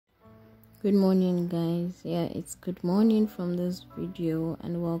Good morning, guys. Yeah, it's good morning from this video,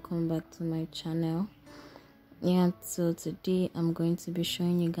 and welcome back to my channel. Yeah, so today I'm going to be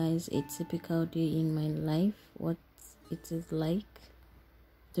showing you guys a typical day in my life, what it is like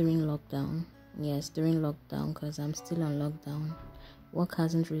during lockdown. Yes, during lockdown, because I'm still on lockdown. Work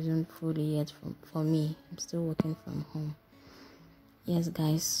hasn't resumed fully yet for me. I'm still working from home. Yes,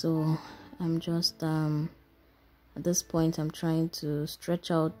 guys, so I'm just at this point I'm trying to stretch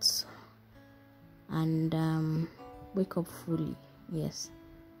out and wake up fully. Yes,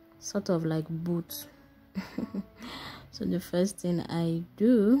 sort of like boot. So the first thing I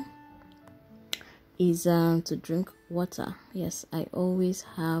do is to drink water. Yes, I always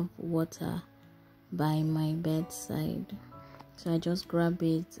have water by my bedside, so I just grab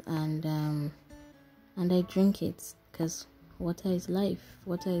it and I drink it, because water is life.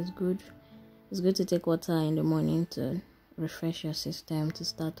 Water is good. It's good to take water in the morning to refresh your system, to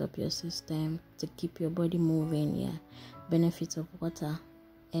start up your system, to keep your body moving. Yeah, benefits of water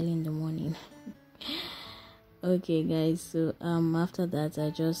early in the morning. Okay, guys, so after that I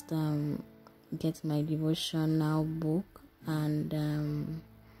just get my devotional book and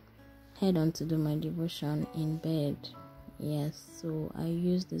head on to do my devotion in bed. Yes, so I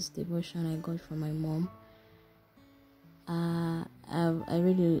use this devotion I got from my mom. I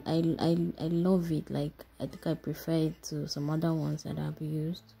love it. Like, I think I prefer it to some other ones that I've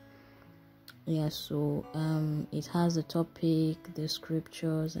used. Yeah, so it has the topic, the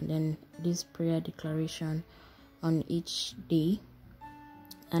scriptures, and then this prayer declaration on each day.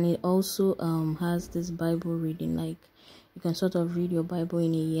 And it also has this Bible reading. Like, you can sort of read your Bible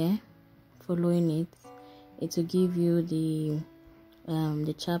in a year, following it. It will give you the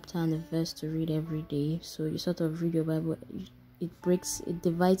chapter and the verse to read every day. So you sort of read your Bible. It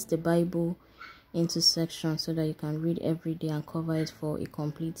divides the Bible into sections so that you can read every day and cover it for a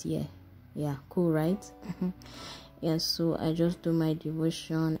complete year. Yeah, cool, right? Yeah, so I just do my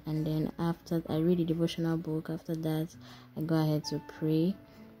devotion, and then after I read the devotional book, after that I go ahead to pray.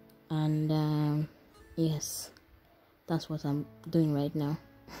 And yes, that's what I'm doing right now.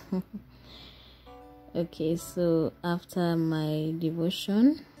 Okay, so after my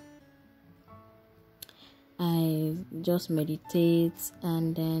devotion I just meditate,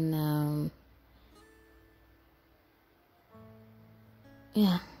 and then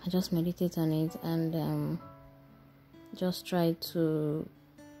I just meditate on it, and just try to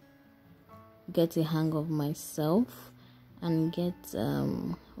get a hang of myself and get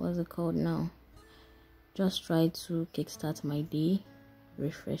what's it called now, just try to kickstart my day,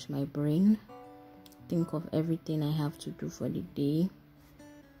 refresh my brain, think of everything I have to do for the day.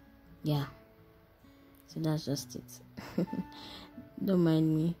 Yeah, so that's just it. Don't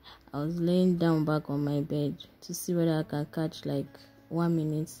mind me, I was laying down back on my bed to see whether I can catch like 1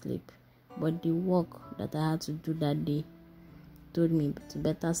 minute sleep, but the work that I had to do that day told me to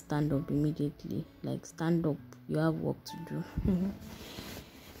better stand up immediately. Like, stand up, you have work to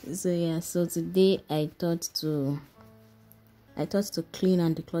do. So yeah, so today I thought to clean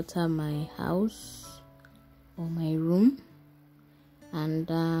and declutter my house or my room, and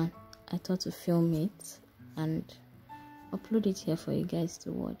I thought to film it and upload it here for you guys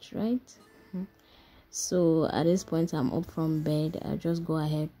to watch, right? So at this point I'm up from bed. I just go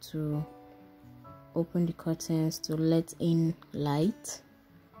ahead to open the curtains to let in light.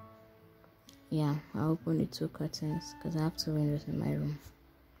 Yeah, I open the 2 curtains because I have 2 windows in my room.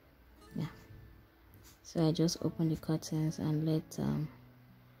 Yeah, so I just open the curtains and let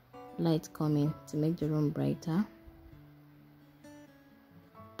light come in to make the room brighter.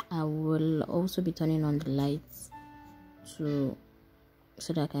 I will also be turning on the lights so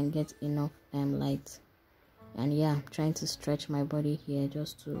that I can get enough light. And yeah, I'm trying to stretch my body here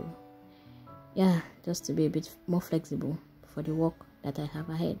just to be a bit more flexible for the work that I have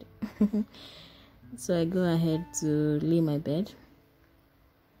ahead. So I go ahead to lay my bed.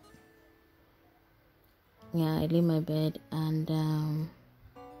 Yeah, I lay my bed, and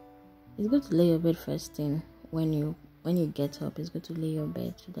it's good to lay your bed first thing when you get up. It's good to lay your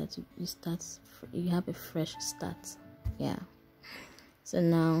bed so that you have a fresh start. Yeah, so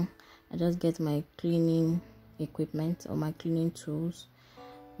now I just get my cleaning equipment or my cleaning tools.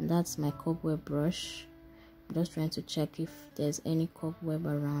 That's my cobweb brush. I'm just trying to check if there's any cobweb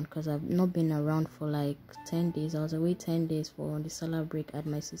around, because I've not been around for like 10 days. I was away 10 days for the summer break at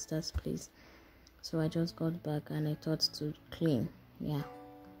my sister's place, so I just got back and I thought to clean. Yeah,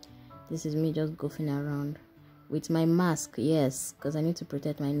 this is me just goofing around with my mask. Yes, because I need to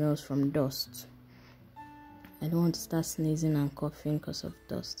protect my nose from dust. I don't want to start sneezing and coughing because of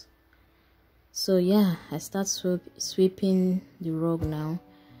dust. So yeah, I start sweeping the rug now.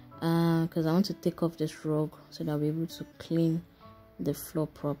 because I want to take off this rug so that I'll be able to clean the floor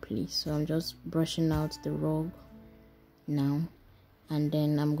properly. So I'm just brushing out the rug now, and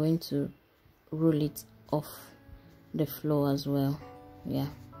then I'm going to roll it off the floor as well. Yeah,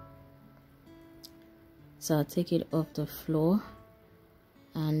 so I'll take it off the floor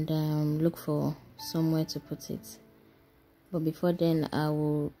and look for somewhere to put it. But before then, I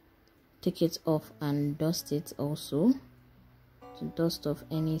will take it off and dust it also, to dust off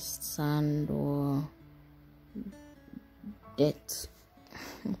any sand or dirt.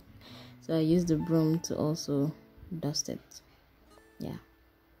 So I use the broom to also dust it. Yeah.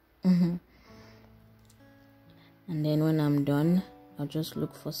 And then when I'm done, I'll just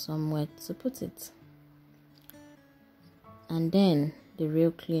look for somewhere to put it, and then the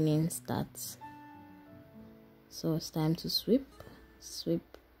real cleaning starts. So it's time to sweep,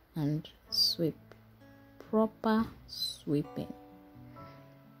 and sweep. Proper sweeping.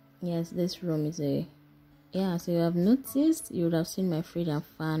 Yes, this room is so you have noticed, you would have seen my freedom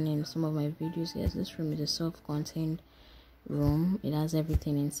fan in some of my videos. Yes, this room is a self-contained room. It has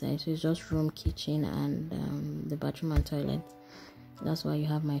everything inside, so it's just room, kitchen, and the bathroom and toilet. That's why you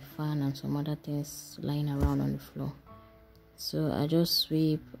have my fan and some other things lying around on the floor. So I just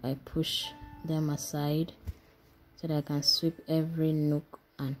sweep, I push them aside so that I can sweep every nook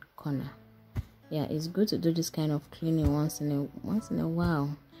and corner. Yeah, it's good to do this kind of cleaning once in a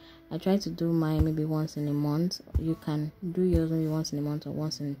while. I try to do mine maybe once in a month. You can do yours maybe once in a month or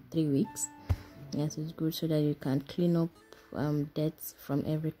once in 3 weeks. Yes, it's good so that you can clean up dirt from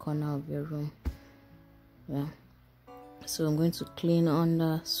every corner of your room. Yeah, so I'm going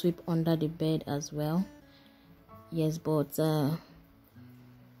to sweep under the bed as well. Yes, but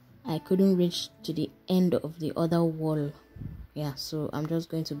I couldn't reach to the end of the other wall. Yeah, so I'm just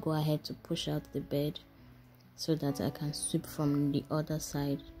going to go ahead to push out the bed so that I can sweep from the other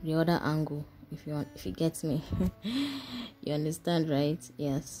side, the other angle, if you get me. You understand, right?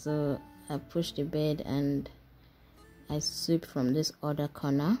 Yes, so I push the bed and I sweep from this other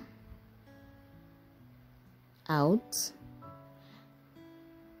corner out.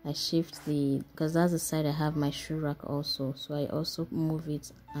 I shift because that's the side I have my shoe rack also, so I also move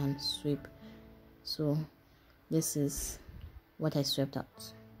it and sweep. So this is what I swept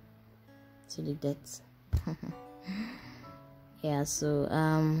out. See the dirt. Yeah, so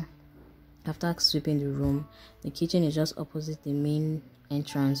after sweeping the room, the kitchen is just opposite the main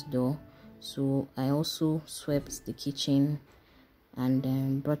entrance door, so I also swept the kitchen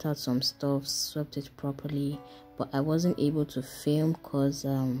and brought out some stuff, swept it properly. But I wasn't able to film because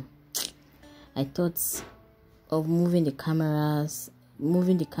I thought of moving the camera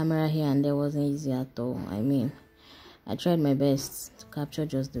here and there wasn't easy at all. I mean, I tried my best to capture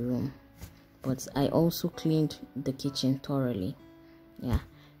just the room, but I also cleaned the kitchen thoroughly. Yeah,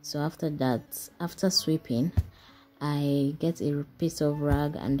 so after sweeping, I get a piece of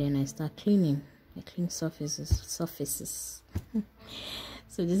rag and then I start cleaning. I clean surfaces.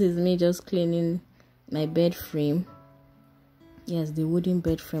 So this is me just cleaning my bed frame. Yes, the wooden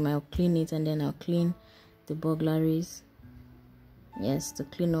bed frame. I'll clean it and then I'll clean the burglaries. Yes, to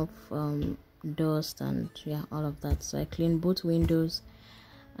clean up dust and yeah, all of that. So I clean both windows,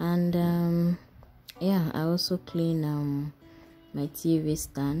 and yeah, I also clean my TV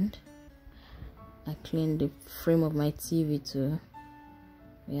stand. I clean the frame of my TV too.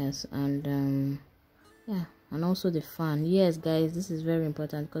 Yes, and yeah, and also the fan. Yes, guys, this is very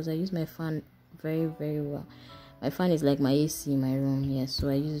important because I use my fan very, very well. My fan is like my AC in my room. Yes, so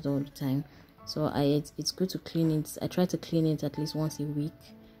I use it all the time. So it's good to clean it. I try to clean it at least once a week,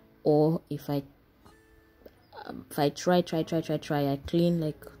 or if I try, I clean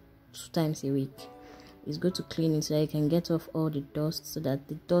like 2 times a week. It's good to clean it so that you can get off all the dust, so that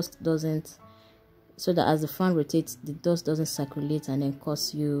as the fan rotates, the dust doesn't circulate and then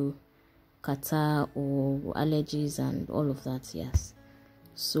cause you catarrh or allergies and all of that. Yes,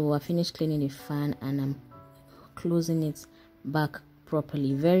 so I finished cleaning the fan and I'm closing it back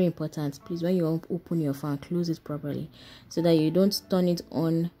properly. Very important, please, when you open your fan, close it properly so that you don't turn it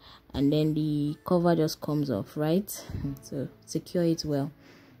on and then the cover just comes off, right? So secure it well.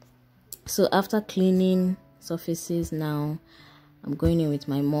 So after cleaning surfaces, now I'm going in with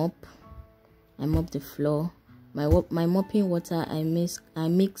my mop. I mop the floor. My mopping water, I mix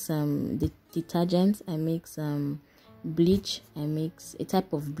the detergent, I mix bleach, I mix a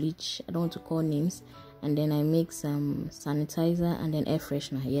type of bleach, I don't want to call names, and then I mix sanitizer and then air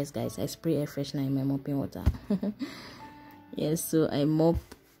freshener. Yes, guys, I spray air freshener in my mopping water. Yes, so I mop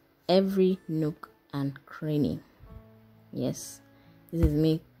every nook and cranny. Yes, this is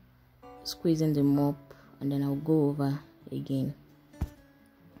me squeezing the mop and then I'll go over again.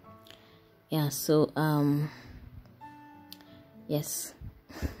 Yeah, so yes.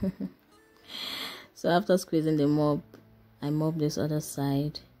 So after squeezing the mop, I mop this other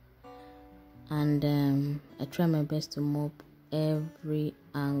side, and I try my best to mop every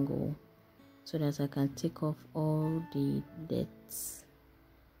angle so that I can take off all the debts.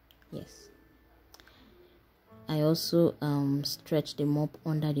 Yes. I also stretch the mop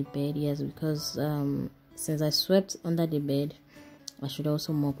under the bed, yes, because since I swept under the bed, I should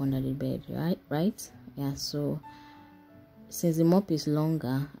also mop under the bed, right? Yeah, so since the mop is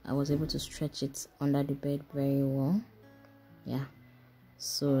longer, I was able to stretch it under the bed very well. Yeah,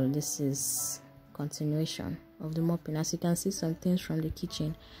 so this is continuation of the mopping. As you can see, some things from the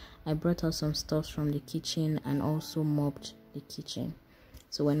kitchen, I brought out some stuff from the kitchen and also mopped the kitchen.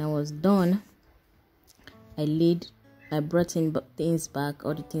 So when I was done, I brought in things back,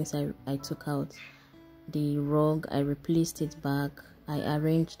 all the things I took out. The rug, I replaced it back. I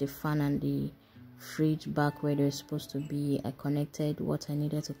arranged the fan and the fridge back where they're supposed to be. I connected what I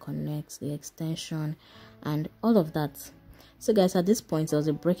needed to connect, the extension and all of that. So guys, at this point there was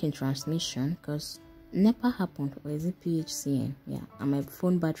a break in transmission because NEPA happened, or is it PHCN? Yeah, and my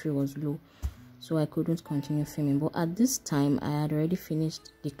phone battery was low, so I couldn't continue filming. But at this time I had already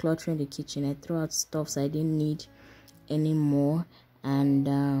finished decluttering the kitchen. I threw out stuff I didn't need anymore, and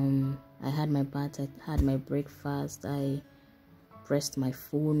I had my bath, I had my breakfast, I pressed my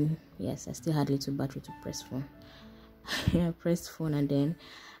phone. Yes, I still had little battery to press phone. I pressed phone, and then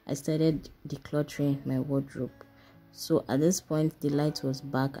I started decluttering my wardrobe. So at this point the light was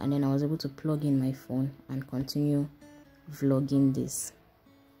back, and then I was able to plug in my phone and continue vlogging this.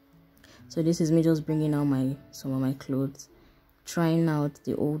 So this is me just bringing out some of my clothes, trying out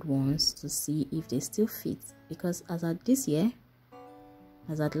the old ones to see if they still fit, because as at this year,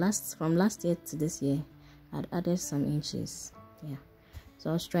 from last year to this year, I'd added some inches. Yeah, so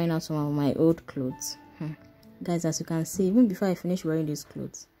I was trying out some of my old clothes. Guys, as you can see, even before I finish wearing these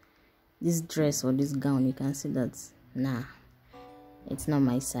clothes, this dress or this gown, you can see that nah, it's not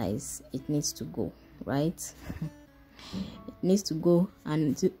my size. It needs to go, right? It needs to go,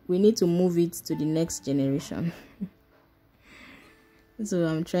 and we need to move it to the next generation. So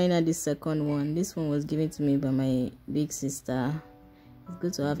I'm trying out this second one. This one was given to me by my big sister. It's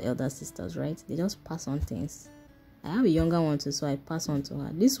good to have elder sisters, right? They just pass on things. I have a younger one too, so I pass on to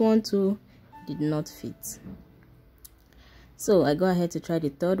her. This one too did not fit, so I go ahead to try the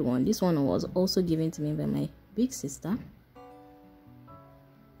third one. This one was also given to me by my big sister,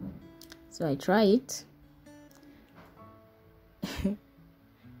 so I try it.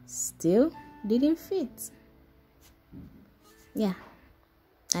 Still didn't fit. Yeah,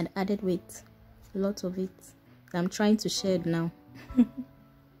 I'd added weight, a lot of it. I'm trying to shed now.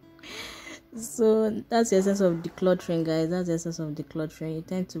 So that's the essence of decluttering, guys. That's the essence of decluttering. You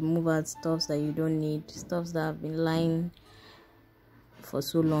tend to move out stuff that you don't need, stuff that have been lying for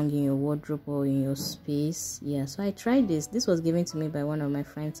so long in your wardrobe or in your space. Yeah, so I tried this. This was given to me by one of my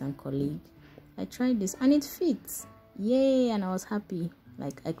friends and colleagues. I tried this and it fits. Yay! And I was happy.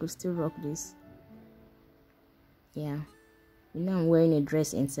 Like, I could still rock this. Yeah, you know, I'm wearing a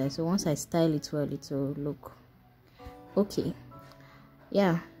dress inside, so once I style it well, it will look okay.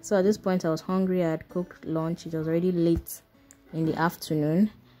 Yeah, so at this point I was hungry. I had cooked lunch. It was already late in the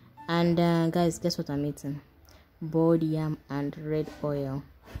afternoon, and guys, guess what I'm eating? Boiled yam and red oil.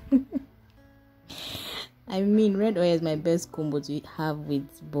 I mean, red oil is my best combo to have with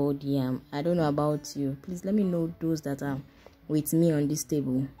boiled yam. I don't know about you. Please let me know those that are with me on this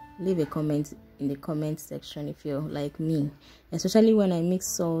table. Leave a comment in the comment section if you're like me, especially when I mix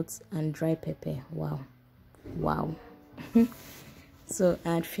salt and dry pepper. Wow. So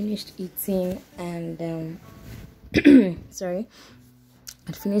I had finished eating, and sorry,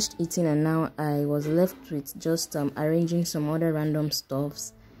 I'd finished eating, and now I was left with just arranging some other random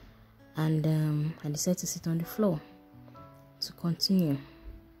stuffs, and I decided to sit on the floor to continue.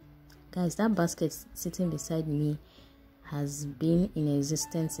 Guys, that basket sitting beside me has been in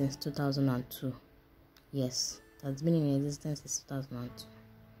existence since 2002. Yes, that's been in existence since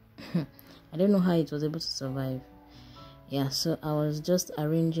 2002. I don't know how it was able to survive. Yeah, so I was just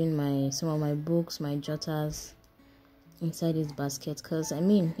arranging some of my books, my jotters inside this basket, because I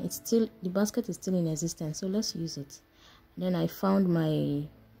mean, the basket is still in existence, so let's use it. Then I found my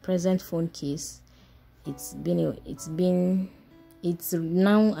present phone case. It's now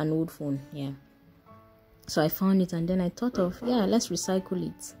an old phone. Yeah, so I found it, and then I thought of, yeah, let's recycle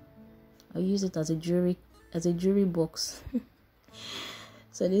it. I'll use it as a jewelry box.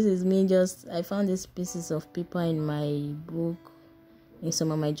 So this is me I found these pieces of paper in my book, in some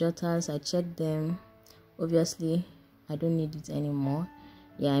of my jotters. I checked them. Obviously, I don't need it anymore.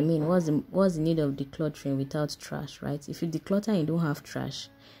 Yeah, I mean, what's the need of decluttering without trash, right? If you declutter and you don't have trash,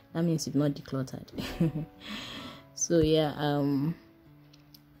 that means you've not decluttered. So yeah,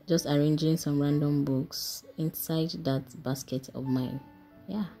 just arranging some random books inside that basket of mine.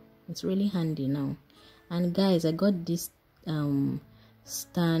 Yeah, it's really handy now. And guys, I got this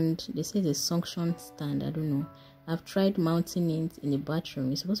stand. They say it's a suction stand. I don't know. I've tried mounting it in the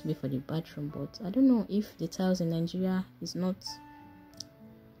bathroom. It's supposed to be for the bathroom, but I don't know if the tiles in Nigeria is not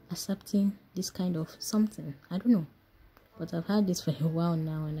accepting this kind of something. I don't know, but I've had this for a while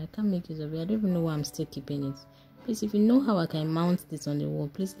now and I can't make use of it. I don't even know why I'm still keeping it. Please, if you know how I can mount this on the wall,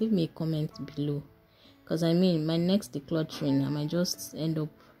 please leave me a comment below, because I mean, my next decluttering, I might just end up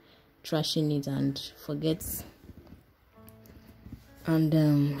trashing it and forget. And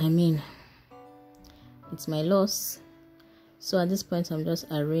I mean, it's my loss. So at this point, I'm just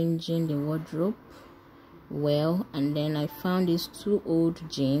arranging the wardrobe well, and then I found these 2 old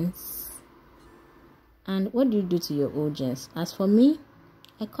jeans. And what do you do to your old jeans? As for me,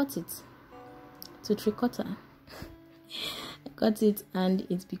 I cut it to 3/4. I cut it and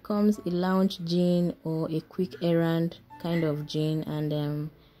it becomes a lounge jean or a quick errand kind of jean. And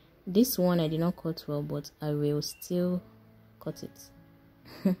this one I did not cut well, but I will still cut it.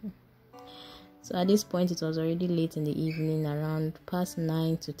 So at this point, it was already late in the evening, around past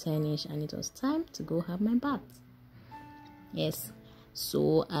 9 to 10ish, and it was time to go have my bath. Yes,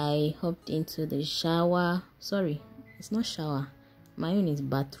 so I hopped into the shower. Sorry, it's not shower, my own is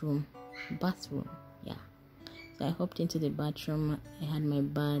bathroom. Yeah, so I hopped into the bathroom. I had my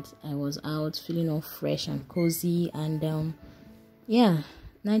bath. I was out feeling all fresh and cozy. And yeah,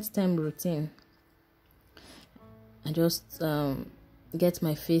 nighttime routine. I just get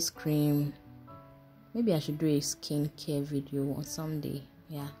my face cream. Maybe I should do a skincare video on Sunday.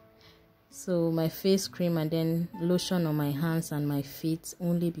 Yeah. So my face cream and then lotion on my hands and my feet,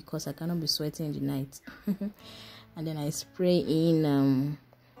 only because I cannot be sweating in the night. And then I spray in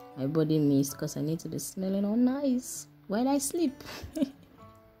my body mist because I need to be smelling all nice while I sleep.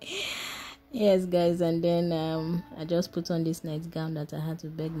 Yes, guys. And then I just put on this nightgown that I had to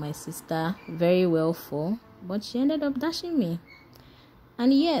beg my sister very well for, but she ended up dashing me.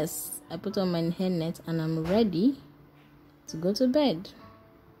 And yes, I put on my hairnet and I'm ready to go to bed.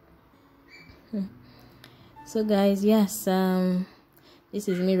 So guys, yes, this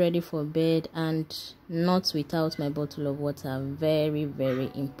is me ready for bed, and not without my bottle of water. Very,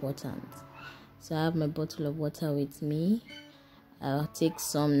 very important. So I have my bottle of water with me. I'll take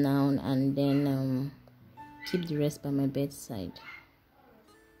some now and then keep the rest by my bedside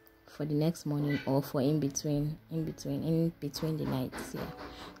for the next morning, or for in between the nights. Yeah,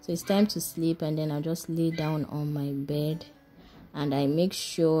 so it's time to sleep, and then I'll just lay down on my bed, and I make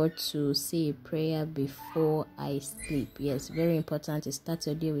sure to say a prayer before I sleep. Yes, very important to start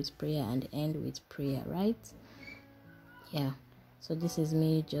your day with prayer and end with prayer, right? Yeah, so this is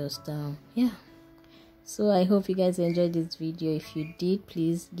me just yeah. So I hope you guys enjoyed this video. If you did,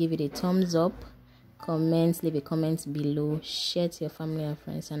 please give it a thumbs up, leave a comment below, share to your family and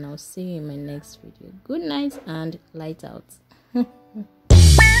friends, and I'll see you in my next video. Good night and light out.